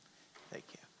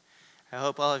I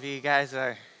hope all of you guys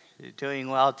are doing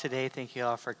well today. Thank you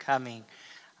all for coming.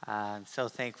 I'm so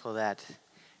thankful that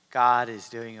God is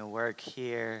doing a work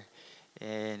here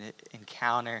in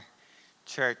Encounter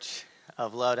Church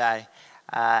of Lodi.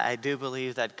 I do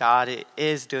believe that God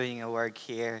is doing a work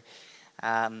here.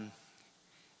 And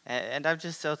I'm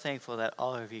just so thankful that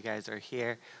all of you guys are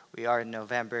here. We are in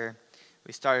November.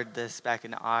 We started this back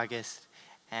in August.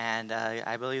 And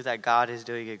I believe that God is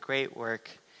doing a great work.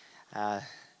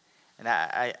 And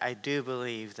I do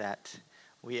believe that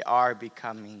we are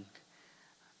becoming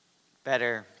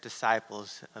better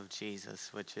disciples of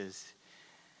Jesus, which is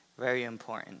very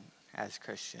important as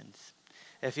Christians.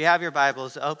 If you have your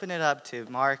Bibles, open it up to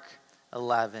Mark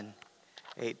 11,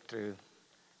 8 through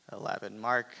 11.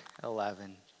 Mark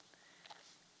 11.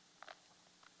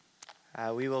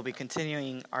 We will be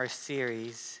continuing our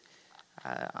series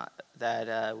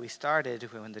that we started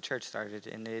when the church started,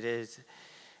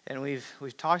 and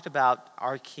we've talked about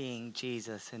our King,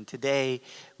 Jesus, and today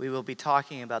we will be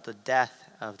talking about the death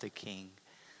of the King.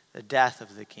 The death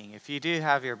of the King. If you do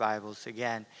have your Bibles,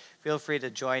 again, feel free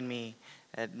to join me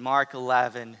at Mark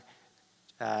 11,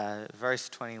 verse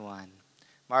 21.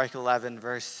 Mark 11,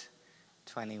 verse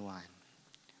 21.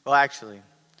 Well, actually,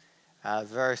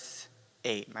 verse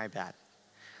 8, my bad.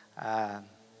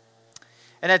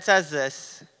 And it says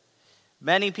this: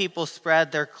 many people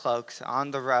spread their cloaks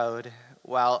on the road,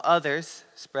 while others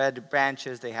spread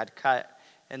branches they had cut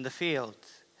in the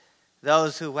fields.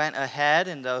 Those who went ahead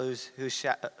and those who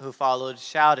followed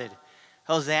shouted,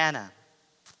 "Hosanna!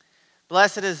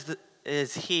 Blessed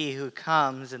is he who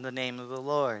comes in the name of the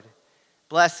Lord.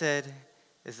 Blessed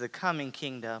is the coming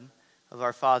kingdom of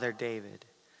our father David.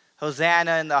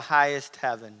 Hosanna in the highest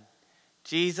heaven."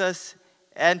 Jesus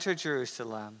entered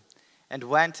Jerusalem and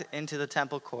went into the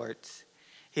temple courts.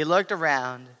 He looked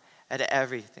around at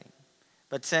everything.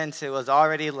 But since it was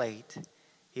already late,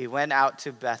 he went out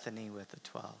to Bethany with the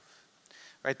 12.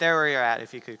 Right there where you're at,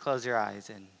 if you could close your eyes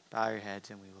and bow your heads,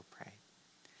 and we will pray.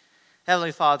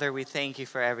 Heavenly Father, we thank you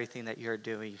for everything that you're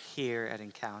doing here at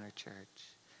Encounter Church.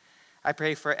 I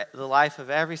pray for the life of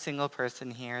every single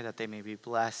person here, that they may be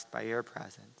blessed by your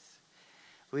presence.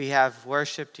 We have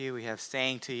worshiped you, we have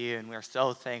sang to you, and we are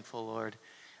so thankful, Lord,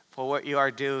 for what you are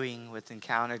doing with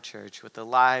Encounter Church, with the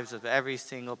lives of every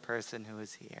single person who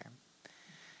is here.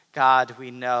 God,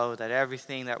 we know that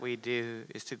everything that we do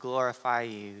is to glorify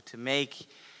you, to make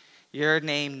your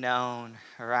name known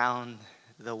around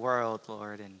the world,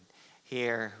 Lord, and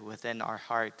here within our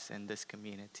hearts in this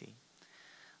community.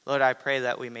 Lord, I pray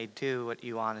that we may do what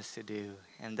you want us to do,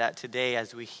 and that today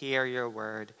as we hear your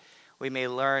word, we may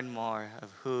learn more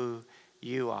of who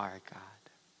you are,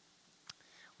 God.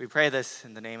 We pray this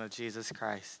in the name of Jesus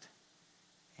Christ.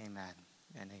 Amen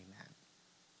and amen.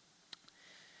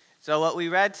 So what we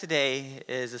read today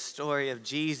is a story of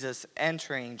Jesus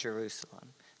entering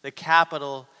Jerusalem, the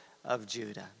capital of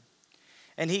Judah.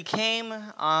 And he came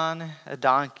on a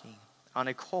donkey, on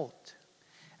a colt.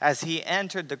 As he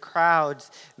entered, the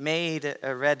crowds made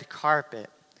a red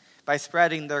carpet by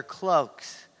spreading their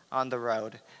cloaks on the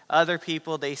road. Other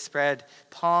people, they spread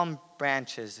palm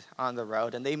branches on the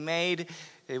road, and they made,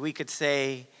 we could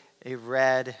say, a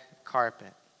red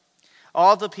carpet.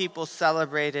 All the people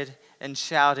celebrated and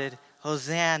shouted,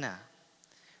 "Hosanna."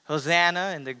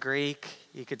 Hosanna in the Greek,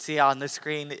 you could see on the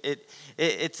screen,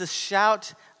 it's a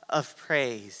shout of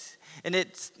praise. And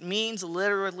it means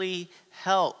literally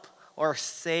help or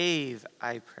save,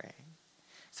 I pray.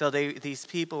 So these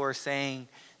people were saying,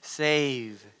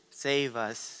 save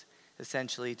us,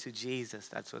 essentially to Jesus.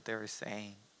 That's what they were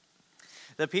saying.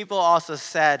 The people also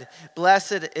said,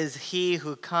 "Blessed is he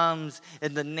who comes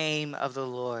in the name of the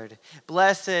Lord.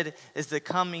 Blessed is the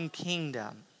coming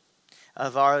kingdom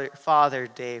of our father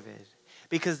David."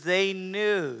 Because they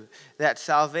knew that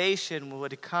salvation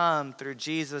would come through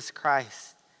Jesus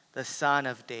Christ, the Son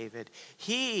of David.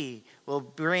 He will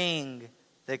bring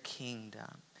the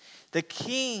kingdom. The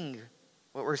king,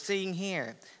 what we're seeing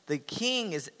here, the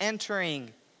king is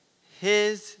entering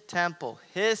his temple,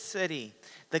 his city,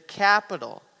 the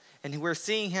capital, and we're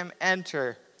seeing him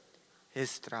enter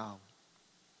his throne.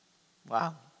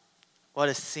 Wow, what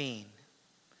a scene.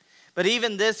 But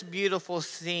even this beautiful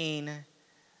scene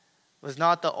was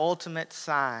not the ultimate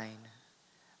sign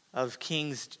of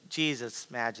King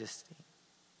Jesus' majesty.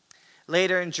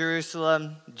 Later in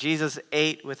Jerusalem, Jesus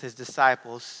ate with his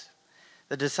disciples.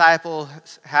 The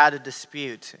disciples had a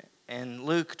dispute. In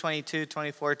Luke 22,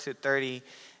 24 to 30,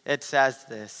 it says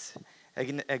this.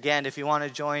 Again, if you want to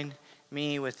join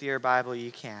me with your Bible,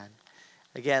 you can.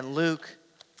 Again, Luke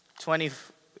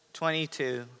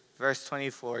 22, verse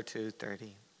 24 to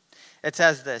 30. It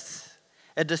says this: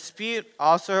 A dispute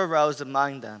also arose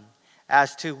among them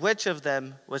as to which of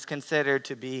them was considered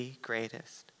to be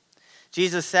greatest.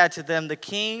 Jesus said to them, "The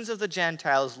kings of the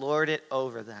Gentiles lord it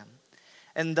over them,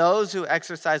 and those who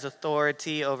exercise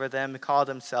authority over them call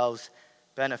themselves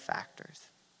benefactors.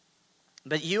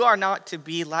 But you are not to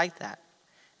be like that.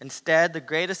 Instead, the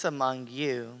greatest among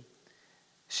you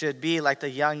should be like the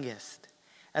youngest,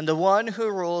 and the one who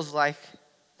rules like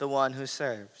the one who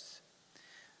serves.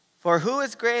 For who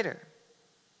is greater,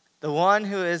 the one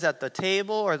who is at the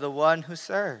table or the one who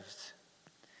serves?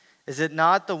 Is it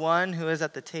not the one who is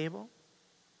at the table?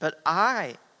 But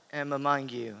I am among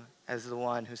you as the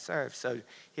one who serves." So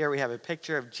here we have a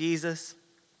picture of Jesus.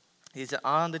 He's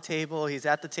on the table. He's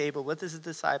at the table with his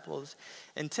disciples.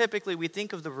 And typically we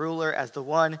think of the ruler as the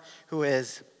one who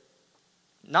is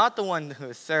not the one who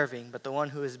is serving, but the one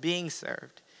who is being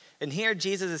served. And here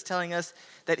Jesus is telling us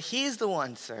that he's the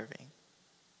one serving.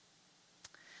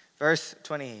 Verse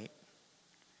 28.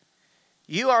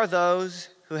 "You are those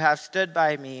who have stood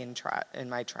by me in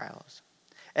my trials,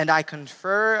 and I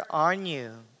confer on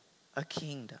you a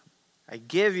kingdom. I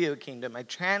give you a kingdom. I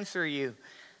transfer you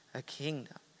a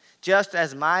kingdom, just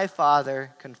as my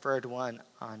Father conferred one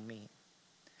on me,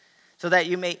 so that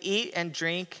you may eat and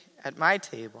drink at my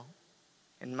table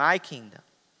in my kingdom,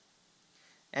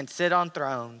 and sit on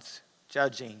thrones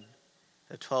judging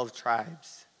the 12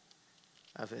 tribes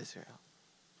of Israel."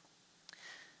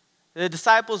 The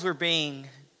disciples were being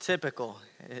typical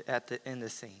in the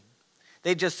scene.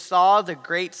 They just saw the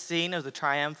great scene of the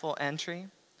triumphal entry.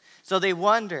 So they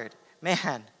wondered,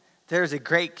 man, there's a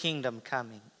great kingdom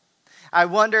coming. I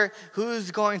wonder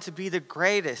who's going to be the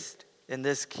greatest in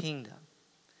this kingdom.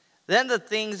 Then the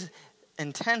things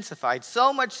intensified,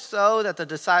 so much so that the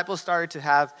disciples started to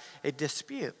have a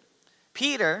dispute.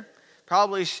 Peter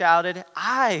probably shouted,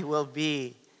 "I will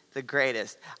be the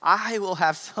greatest. I will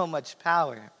have so much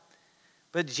power."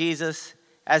 But Jesus,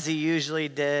 as he usually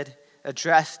did,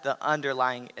 addressed the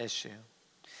underlying issue.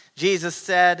 Jesus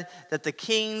said that the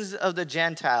kings of the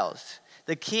Gentiles,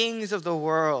 the kings of the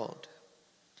world,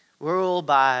 rule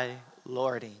by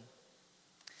lording.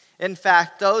 In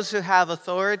fact, those who have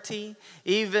authority,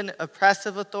 even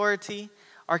oppressive authority,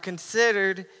 are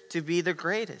considered to be the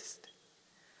greatest.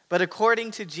 But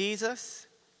according to Jesus,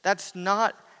 that's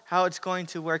not how it's going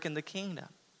to work in the kingdom.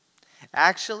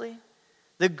 Actually,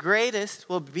 the greatest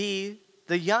will be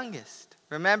the youngest.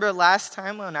 Remember last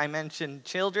time when I mentioned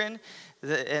children,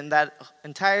 and that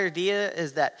entire idea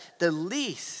is that the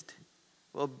least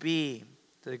will be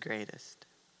the greatest.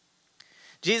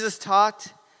 Jesus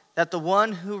taught that the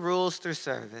one who rules through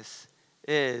service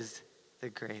is the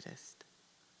greatest.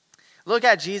 Look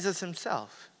at Jesus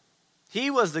himself. He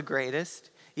was the greatest,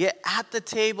 yet at the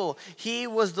table, he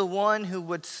was the one who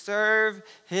would serve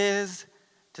his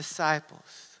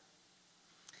disciples.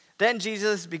 Then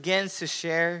Jesus begins to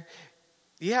share,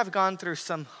 "You have gone through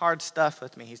some hard stuff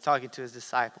with me." He's talking to his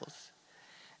disciples.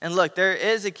 "And look, there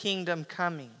is a kingdom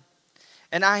coming,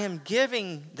 and I am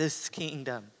giving this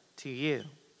kingdom to you."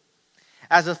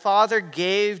 As the Father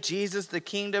gave Jesus the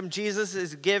kingdom, Jesus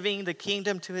is giving the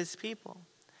kingdom to his people.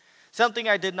 Something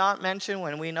I did not mention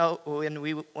when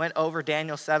we went over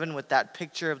Daniel 7 with that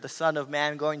picture of the Son of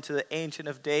Man going to the Ancient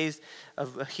of Days,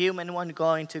 of a human one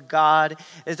going to God,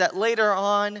 is that later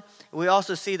on we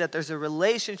also see that there's a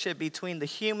relationship between the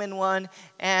human one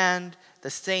and the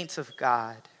saints of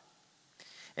God.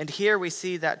 And here we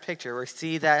see that picture. We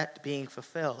see that being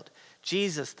fulfilled.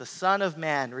 Jesus, the Son of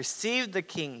Man, received the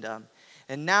kingdom,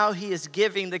 and now he is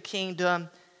giving the kingdom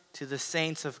to the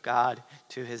saints of God,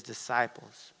 to his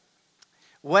disciples.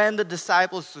 When the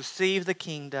disciples receive the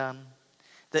kingdom,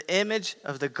 the image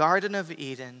of the Garden of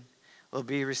Eden will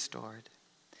be restored.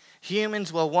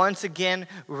 Humans will once again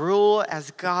rule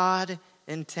as God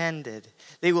intended.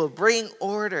 They will bring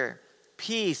order,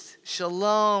 peace,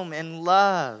 shalom, and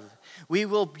love. We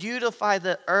will beautify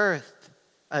the earth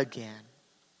again.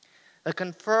 The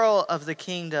conferral of the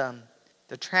kingdom,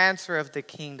 the transfer of the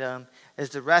kingdom, is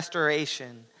the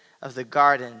restoration of the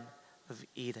Garden of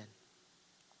Eden.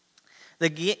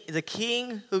 The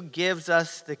king who gives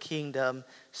us the kingdom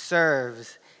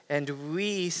serves, and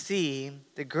we see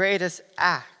the greatest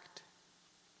act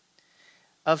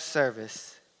of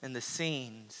service in the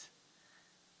scenes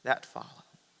that follow.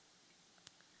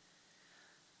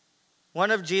 One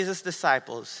of Jesus'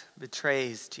 disciples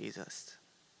betrays Jesus.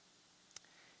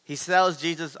 He sells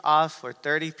Jesus off for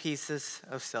 30 pieces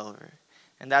of silver,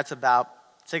 and that's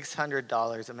about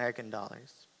 $600 American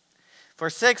dollars. For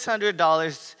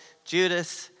 $600,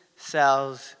 Judas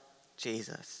sells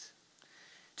Jesus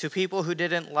to people who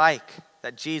didn't like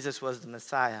that Jesus was the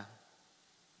Messiah.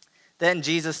 Then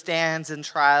Jesus stands in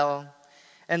trial,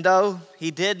 And though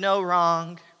he did no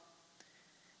wrong,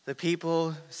 the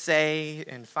people say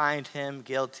and find him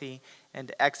guilty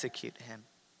and execute him.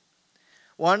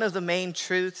 One of the main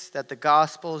truths that the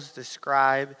Gospels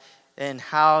describe in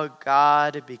how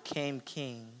God became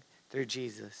king through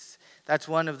Jesus. That's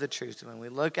one of the truths. When we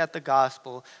look at the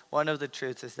Gospel, one of the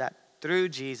truths is that through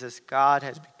Jesus, God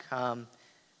has become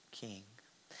king.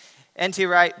 N.T.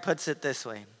 Wright puts it this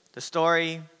way. The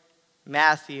story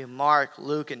Matthew, Mark,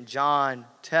 Luke, and John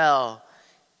tell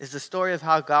is the story of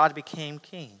how God became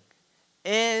king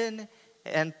in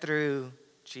and through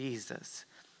Jesus,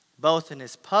 both in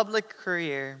his public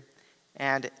career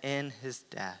and in his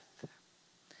death.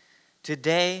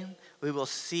 Today, we will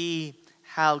see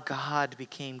how God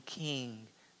became king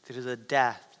through the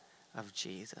death of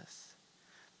Jesus.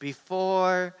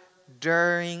 Before,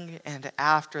 during, and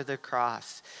after the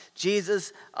cross,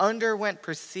 Jesus underwent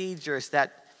procedures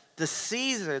that the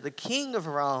Caesar, the king of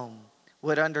Rome,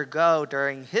 would undergo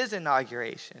during his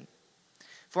inauguration.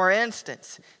 For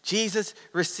instance, Jesus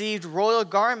received royal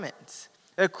garments,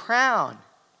 a crown,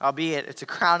 albeit it's a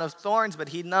crown of thorns, but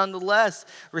he nonetheless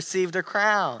received a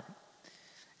crown.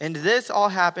 And this all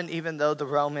happened even though the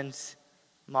Romans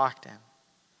mocked him.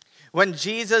 When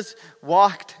Jesus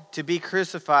walked to be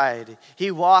crucified,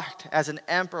 he walked as an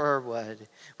emperor would,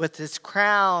 with his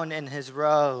crown and his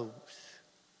robes.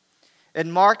 In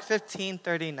Mark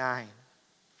 15:39,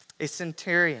 a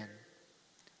centurion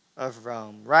of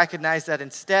Rome recognized that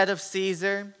instead of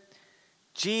Caesar,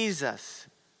 Jesus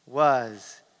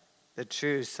was the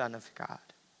true Son of God,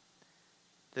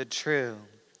 the true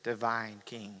divine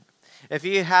King. If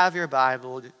you have your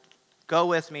Bible, go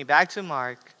with me back to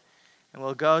Mark, and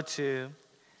we'll go to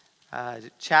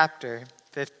chapter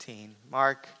 15,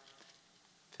 Mark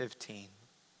 15.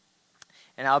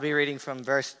 And I'll be reading from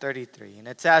verse 33. And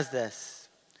it says this: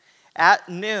 At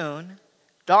noon,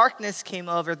 darkness came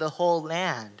over the whole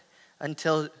land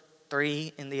until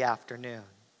 3 p.m.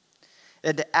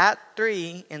 And at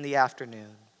 3 p.m,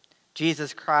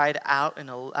 Jesus cried out in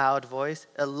a loud voice,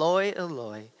 Eloi,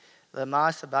 Eloi,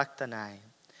 lama sabachthani,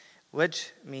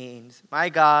 which means, my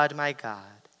God,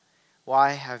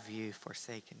 why have you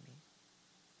forsaken me?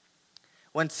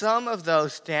 When some of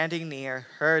those standing near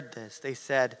heard this, they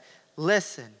said,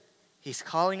 Listen, he's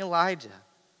calling Elijah.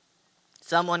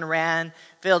 Someone ran,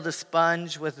 filled a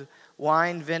sponge with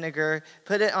wine vinegar,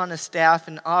 put it on a staff,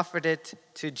 and offered it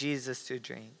to Jesus to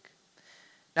drink.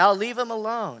 Now leave him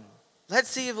alone. Let's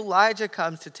see if Elijah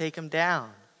comes to take him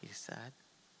down, he said.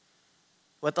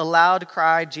 With a loud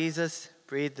cry, Jesus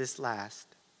breathed his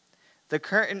last. The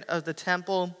curtain of the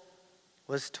temple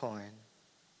was torn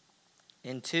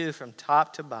in two from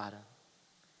top to bottom.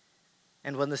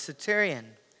 And when the centurion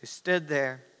who stood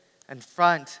there in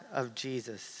front of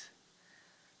Jesus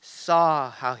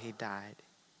saw how he died,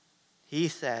 he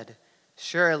said,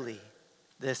 Surely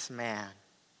this man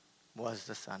was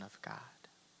the Son of God.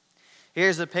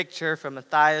 Here's a picture from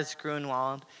Matthias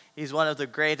Grunewald. He's one of the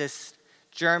greatest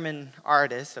German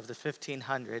artists of the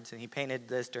 1500s, and he painted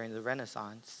this during the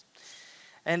Renaissance.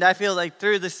 And I feel like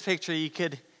through this picture, you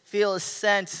could feel a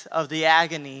sense of the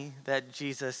agony that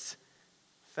Jesus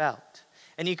felt.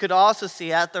 And you could also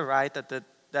see at the right that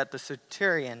the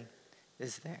centurion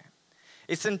is there.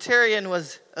 A centurion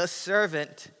was a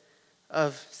servant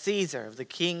of Caesar, of the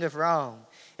king of Rome.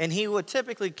 And he would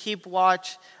typically keep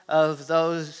watch of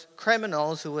those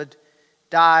criminals who would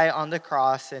die on the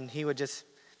cross, and he would just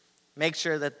make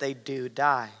sure that they do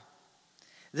die.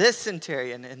 This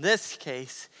centurion, in this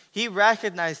case, he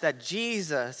recognized that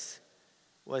Jesus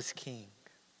was king.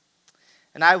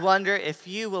 And I wonder if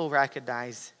you will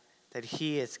recognize that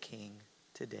he is king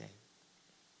today.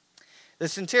 The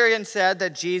centurion said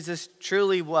that Jesus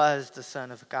truly was the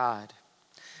Son of God.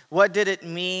 What did it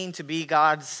mean to be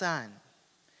God's son?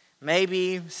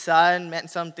 Maybe son meant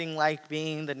something like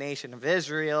being the nation of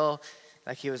Israel,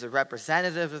 like he was a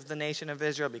representative of the nation of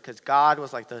Israel because God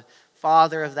was like the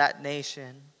father of that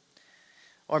nation.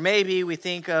 Or maybe we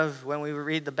think of when we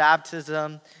read the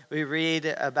baptism, we read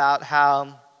about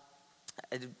how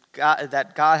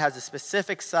that God has a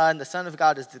specific son. The Son of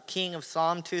God is the king of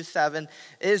Psalm 2:7.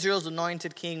 Israel's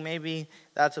anointed king. Maybe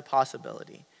that's a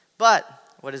possibility. But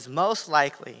what is most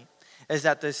likely is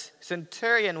that this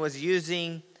centurion was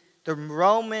using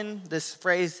this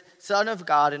phrase, Son of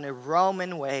God, in a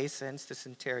Roman way, since the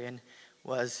centurion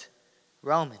was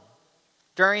Roman.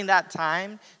 During that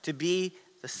time, to be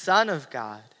the Son of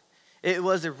God, it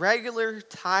was a regular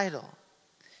title.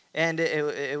 And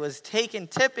it was taken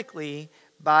typically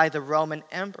by the Roman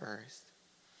emperors.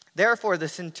 Therefore, the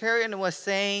centurion was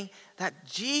saying that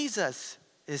Jesus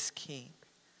is king.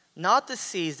 Not the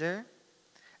Caesar,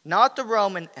 not the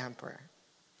Roman emperor,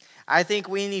 I think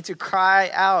we need to cry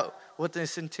out what the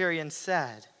centurion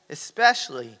said,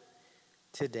 especially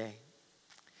today.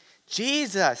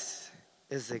 Jesus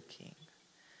is the king,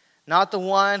 not the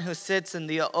one who sits in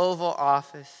the Oval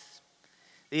Office.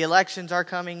 The elections are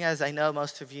coming, as I know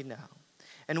most of you know.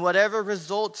 And whatever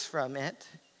results from it,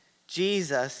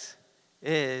 Jesus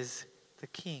is the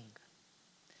king.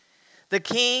 The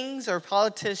kings or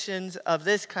politicians of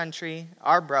this country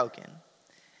are broken.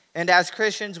 And as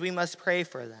Christians, we must pray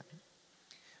for them.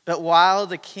 But while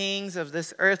the kings of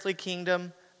this earthly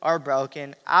kingdom are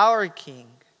broken, our king,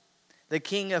 the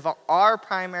king of our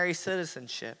primary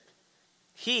citizenship,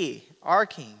 our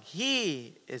king,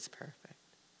 he is perfect.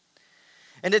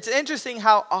 And it's interesting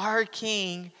how our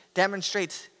king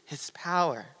demonstrates his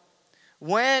power.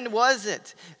 When was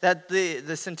it that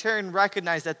the centurion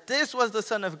recognized that this was the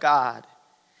Son of God?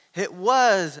 It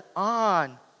was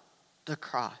on the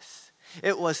cross.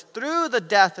 It was through the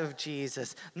death of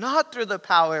Jesus, not through the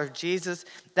power of Jesus,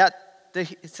 that the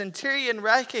centurion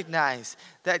recognized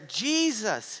that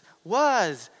Jesus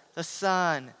was the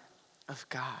Son of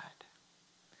God.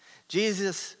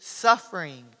 Jesus'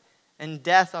 suffering and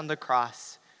death on the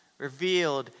cross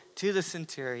revealed to the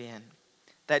centurion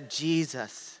that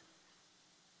Jesus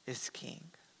is king.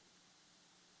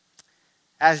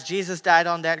 As Jesus died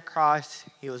on that cross,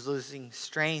 he was losing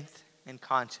strength and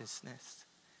consciousness.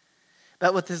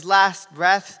 But with his last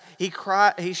breath,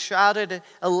 he shouted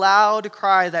a loud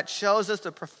cry that shows us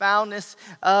the profoundness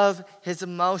of his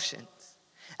emotions.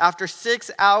 After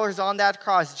 6 hours on that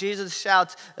cross, Jesus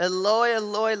shouts, Eloi,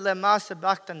 Eloi, lema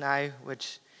sabachthani,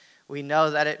 which we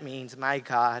know that it means, my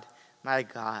God,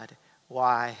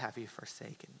 why have you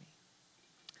forsaken me?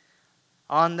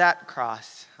 On that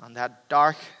cross, on that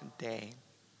dark day,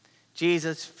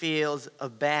 Jesus feels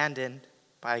abandoned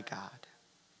by God.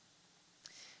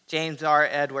 James R.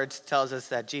 Edwards tells us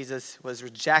that Jesus was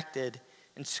rejected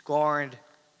and scorned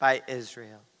by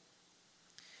Israel,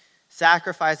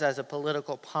 sacrificed as a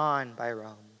political pawn by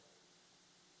Rome,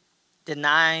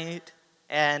 denied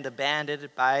and abandoned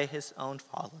by his own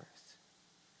followers.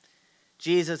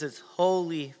 Jesus is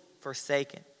wholly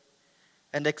forsaken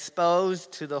and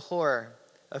exposed to the horror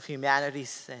of humanity's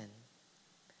sin.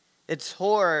 Its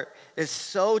horror is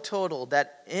so total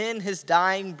that in his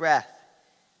dying breath,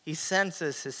 he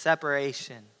senses his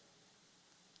separation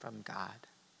from God.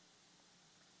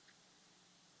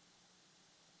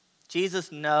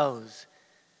 Jesus knows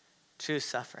true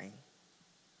suffering.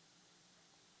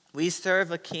 We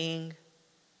serve a king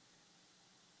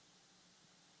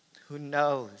who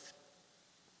knows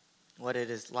what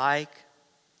it is like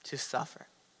to suffer.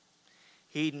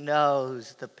 He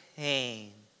knows the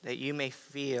pain that you may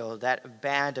feel, that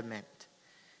abandonment,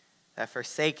 that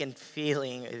forsaken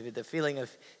feeling, the feeling of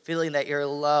feeling that you're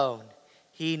alone.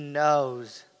 He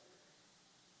knows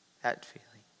that feeling.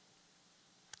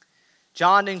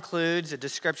 John includes a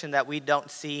description that we don't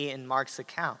see in Mark's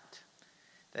account,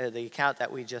 the account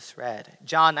that we just read.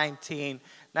 John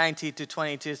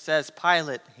 19:19-22 says,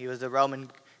 Pilate, he was the Roman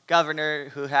governor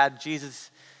who had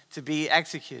Jesus to be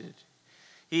executed.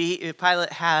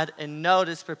 Pilate had a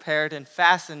notice prepared and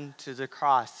fastened to the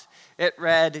cross. It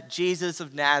read, Jesus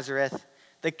of Nazareth,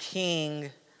 the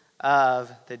King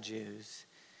of the Jews.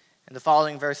 In the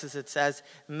following verses it says,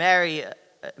 many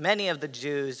of the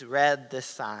Jews read this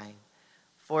sign,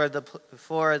 for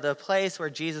the place where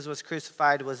Jesus was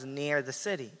crucified was near the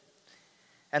city.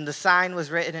 And the sign was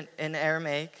written in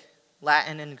Aramaic,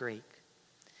 Latin, and Greek.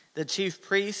 The chief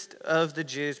priest of the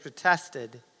Jews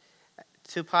protested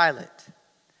to Pilate,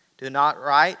 do not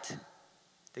write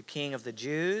the King of the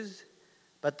Jews,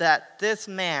 but that this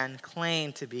man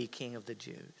claimed to be King of the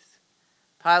Jews.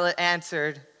 Pilate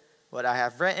answered, what I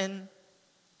have written,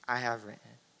 I have written.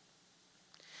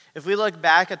 If we look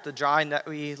back at the drawing that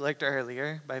we looked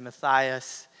earlier by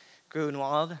Matthias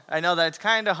Grunwald, I know that it's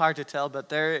kind of hard to tell, but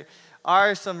there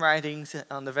are some writings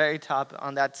on the very top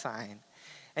on that sign.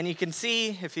 And you can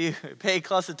see, if you pay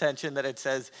close attention, that it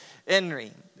says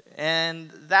INRI. And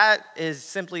that is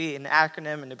simply an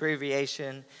acronym, an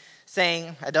abbreviation,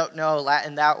 saying, I don't know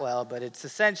Latin that well, but it's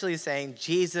essentially saying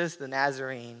Jesus the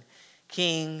Nazarene,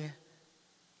 King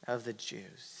of the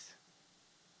Jews.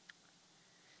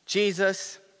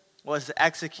 Jesus was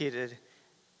executed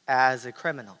as a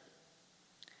criminal.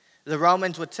 The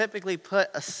Romans would typically put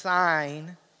a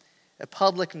sign, a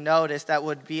public notice that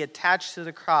would be attached to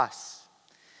the cross.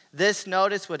 This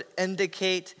notice would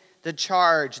indicate the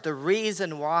charge, the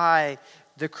reason why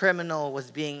the criminal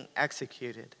was being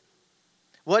executed.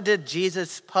 What did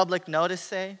Jesus' public notice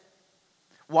say?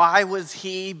 Why was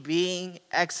he being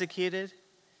executed?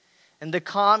 In the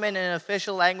common and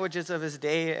official languages of his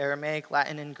day, Aramaic,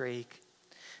 Latin, and Greek,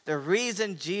 The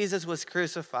reason Jesus was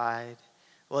crucified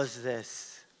was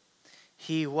this: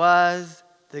 he was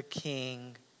the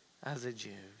King of the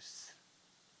Jews.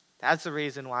 That's the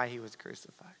reason why he was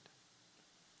crucified.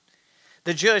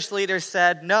 The Jewish leaders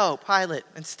said, no, Pilate.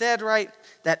 Instead, right,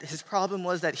 that his problem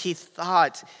was that he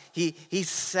thought, he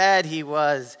said he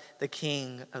was the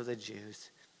King of the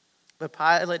Jews. But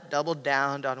Pilate doubled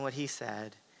down on what he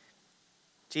said.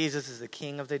 Jesus is the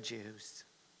King of the Jews,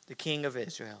 the King of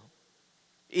Israel.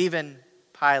 Even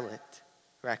Pilate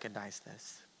recognized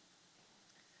this.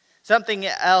 Something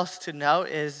else to note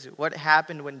is what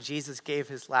happened when Jesus gave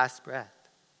his last breath.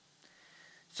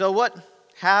 So what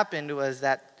happened was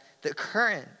that the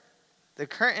curtain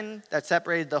that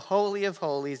separated the Holy of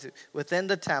Holies within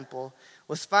the temple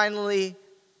was finally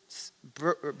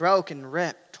broken,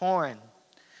 ripped, torn.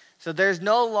 So there's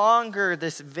no longer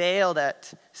this veil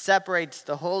that separates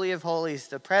the Holy of Holies,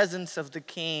 the presence of the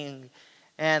King,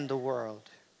 and the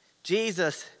world.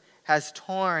 Jesus has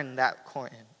torn that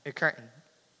curtain.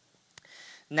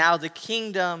 Now the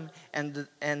kingdom and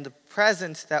the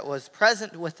presence that was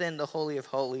present within the Holy of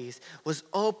Holies was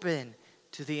open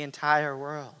to the entire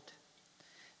world.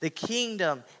 The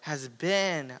kingdom has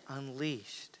been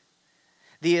unleashed.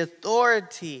 The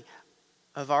authority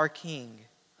of our King,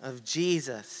 of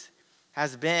Jesus,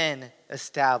 has been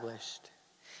established.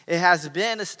 It has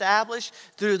been established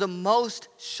through the most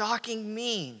shocking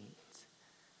means,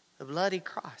 the bloody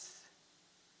cross.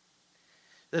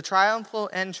 The triumphal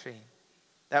entry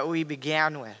that we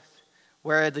began with,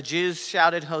 where the Jews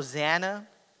shouted, Hosanna,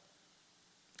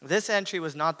 this entry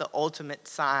was not the ultimate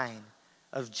sign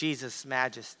of Jesus'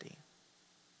 majesty.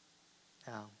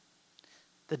 No.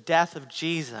 The death of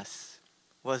Jesus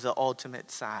was the ultimate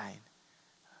sign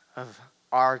of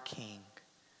our King,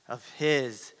 of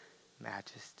his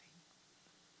majesty.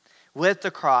 With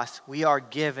the cross, we are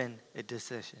given a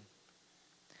decision.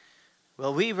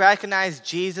 Will we recognize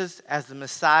Jesus as the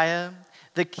Messiah,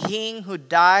 the King who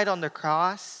died on the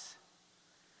cross?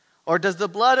 Or does the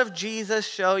blood of Jesus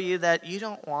show you that you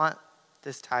don't want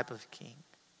this type of king?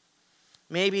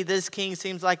 Maybe this king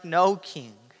seems like no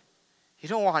king. You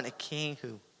don't want a king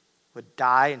who would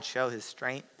die and show his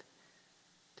strength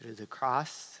through the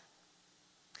cross.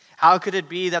 How could it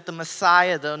be that the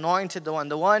Messiah, the anointed one,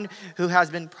 the one who has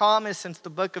been promised since the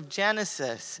book of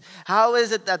Genesis, how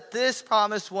is it that this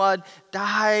promised one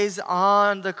dies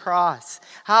on the cross?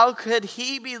 How could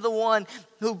he be the one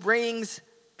who brings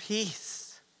peace?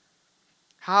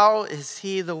 How is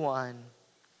he the one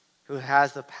who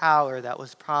has the power that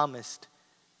was promised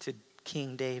to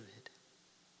King David?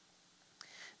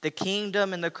 The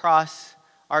kingdom and the cross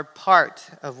are part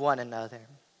of one another.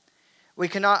 We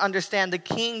cannot understand the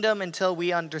kingdom until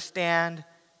we understand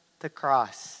the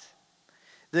cross.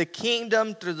 The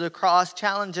kingdom through the cross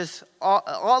challenges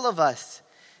all of us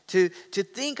to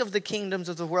think of the kingdoms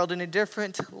of the world in a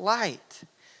different light.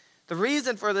 The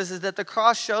reason for this is that the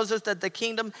cross shows us that the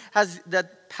kingdom has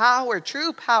that power,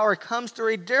 true power, comes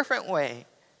through a different way.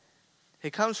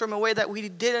 It comes from a way that we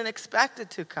didn't expect it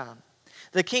to come.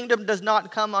 The kingdom does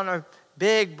not come on a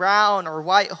big brown or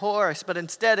white horse, but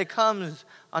instead it comes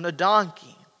on a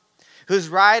donkey, whose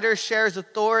rider shares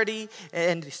authority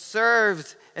and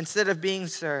serves instead of being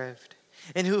served,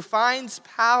 and who finds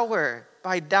power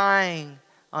by dying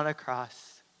on a cross.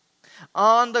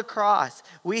 On the cross,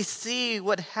 we see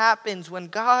what happens when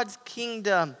God's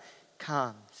kingdom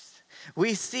comes.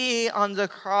 We see on the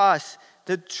cross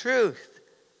the truth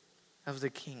of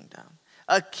the kingdom.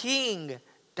 A king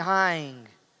dying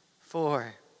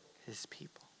for his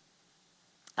people.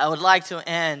 I would like to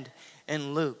end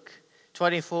in Luke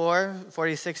 24,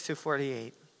 46 to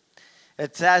 48.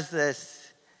 It says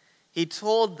this: he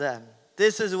told them,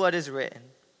 this is what is written.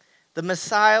 The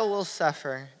Messiah will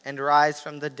suffer and rise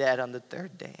from the dead on the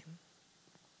third day.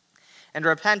 And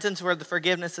repentance for the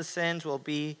forgiveness of sins will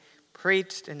be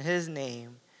preached in his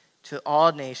name to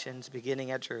all nations,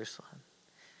 beginning at Jerusalem.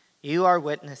 You are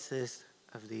witnesses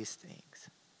of these things.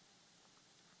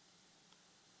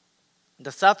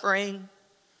 The suffering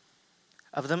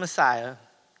of the Messiah,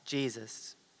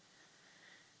 Jesus,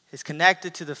 is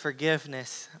connected to the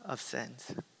forgiveness of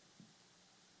sins.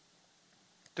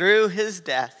 Through his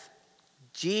death,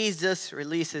 Jesus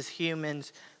releases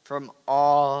humans from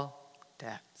all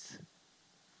debts.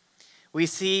 We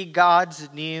see God's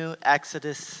new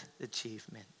Exodus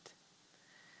achievement.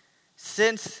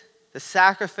 Since the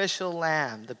sacrificial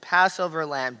lamb, the Passover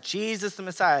lamb, Jesus the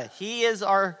Messiah, he is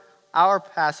our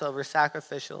Passover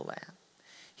sacrificial lamb.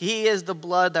 He is the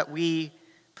blood that we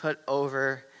put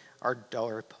over our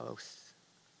doorposts.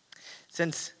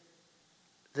 Since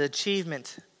the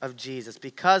achievement of Jesus,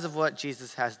 because of what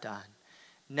Jesus has done,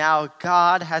 Now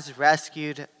God has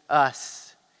rescued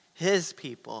us, his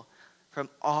people, from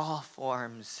all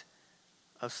forms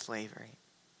of slavery.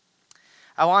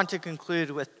 I want to conclude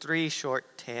with 3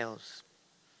 short tales.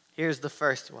 Here's the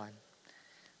first one.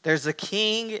 There's a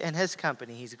king and his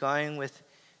company. He's going with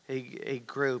a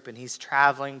group and he's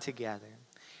traveling together.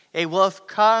 A wolf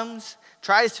comes,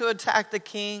 tries to attack the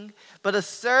king, but a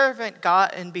servant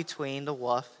got in between the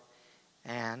wolf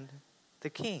and the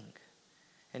king.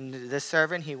 And this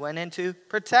servant, he went in to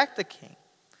protect the king.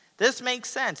 This makes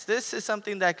sense. This is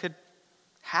something that could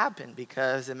happen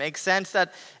because it makes sense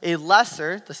that a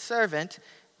lesser, the servant,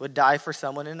 would die for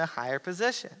someone in a higher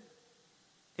position.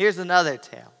 Here's another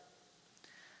tale.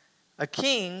 A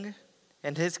king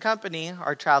and his company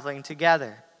are traveling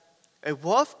together. A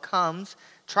wolf comes,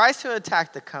 tries to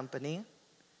attack the company,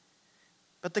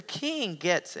 but the king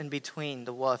gets in between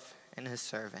the wolf and his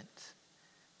servant.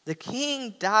 The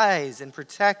king dies in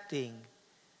protecting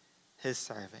his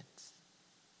servants.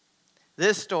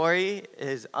 This story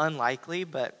is unlikely,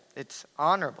 but it's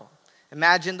honorable.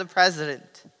 Imagine the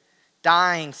president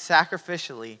dying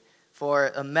sacrificially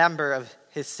for a member of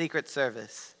his secret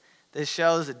service. This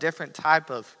shows a different type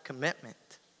of commitment.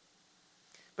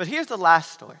 But here's the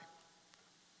last story.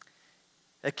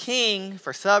 A king,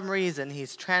 for some reason,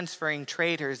 he's transferring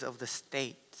traitors of the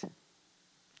state.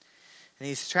 And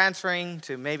he's transferring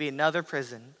to maybe another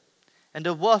prison. And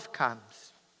a wolf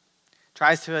comes,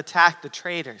 tries to attack the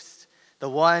traitors, the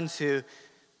ones who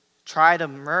try to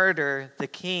murder the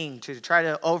king, to try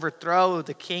to overthrow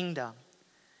the kingdom.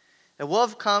 The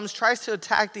wolf comes, tries to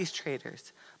attack these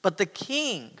traitors, but the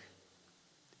king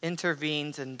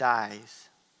intervenes and dies,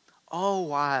 all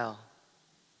while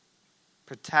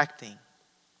protecting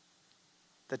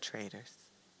the traitors.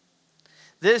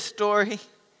 This story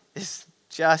is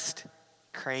just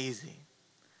crazy.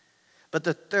 But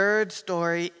the third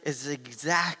story is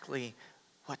exactly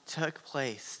what took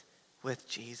place with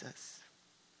Jesus.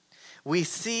 We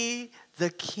see the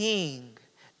king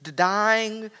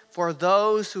dying for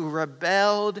those who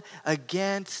rebelled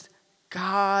against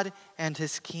God and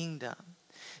his kingdom.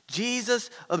 Jesus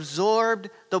absorbed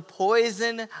the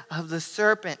poison of the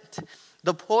serpent,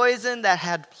 the poison that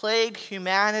had plagued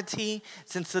humanity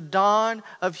since the dawn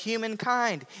of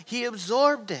humankind. He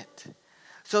absorbed it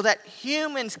so that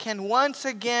humans can once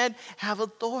again have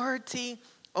authority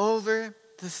over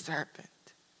the serpent.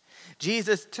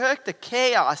 Jesus took the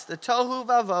chaos, the tohu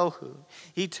vavohu.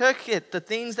 He took it,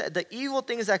 the evil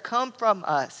things that come from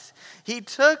us. He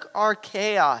took our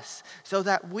chaos so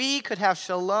that we could have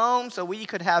shalom, so we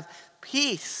could have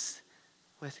peace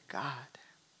with God.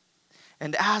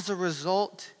 And as a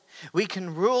result, we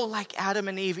can rule like Adam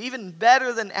and Eve, even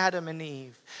better than Adam and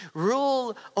Eve.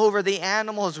 Rule over the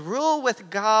animals, rule with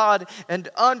God and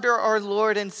under our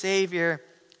Lord and Savior,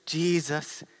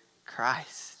 Jesus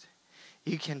Christ.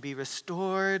 You can be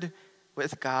restored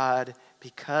with God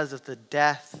because of the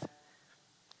death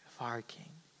of our King.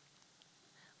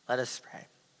 Let us pray.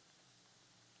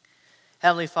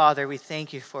 Heavenly Father, we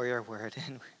thank you for your word,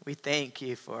 and we thank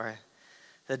you for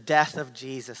the death of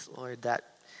Jesus, Lord, that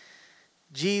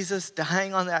Jesus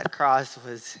dying on that cross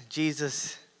was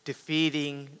Jesus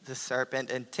defeating the serpent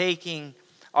and taking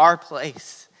our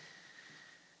place.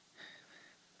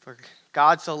 For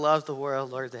God so loved the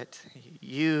world, Lord, that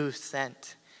you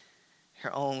sent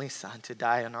your only Son to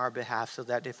die on our behalf so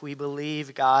that if we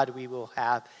believe God, we will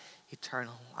have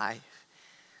eternal life.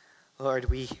 Lord,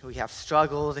 we have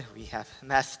struggled, we have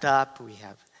messed up, we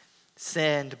have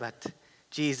sinned, but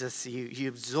Jesus, you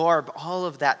absorb all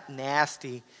of that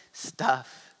nasty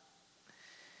stuff.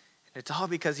 And it's all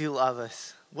because you love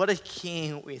us. What a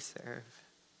King we serve.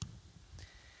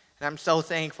 And I'm so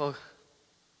thankful,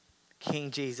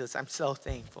 King Jesus, I'm so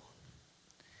thankful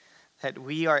that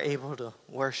we are able to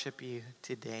worship you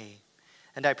today.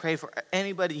 And I pray for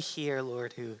anybody here,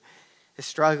 Lord, who is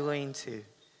struggling to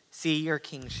see your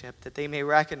kingship, that they may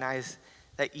recognize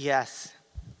that, yes,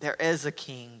 there is a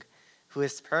king who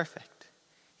is perfect.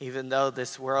 Even though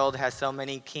this world has so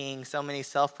many kings, so many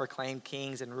self-proclaimed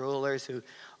kings and rulers who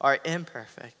are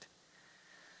imperfect,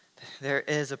 there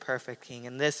is a perfect king.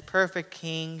 And this perfect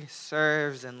king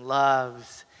serves and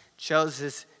loves, shows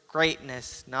his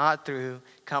greatness not through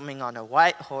coming on a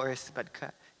white horse, but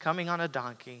coming on a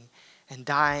donkey and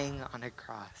dying on a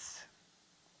cross.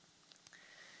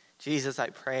 Jesus, I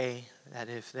pray that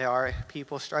if there are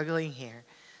people struggling here,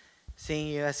 seeing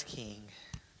you as king,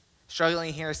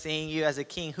 struggling here, seeing you as a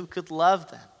king who could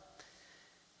love them,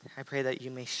 I pray that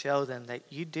you may show them that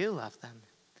you do love them,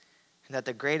 and that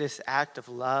the greatest act of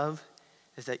love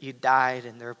is that you died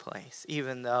in their place,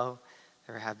 even though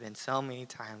there have been so many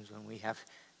times when we have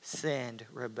sinned,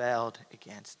 rebelled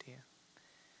against you.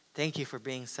 Thank you for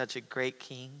being such a great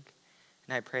King.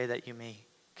 And I pray that you may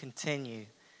continue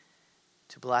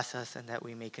to bless us and that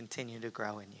we may continue to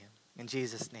grow in you. In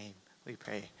Jesus' name we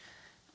pray.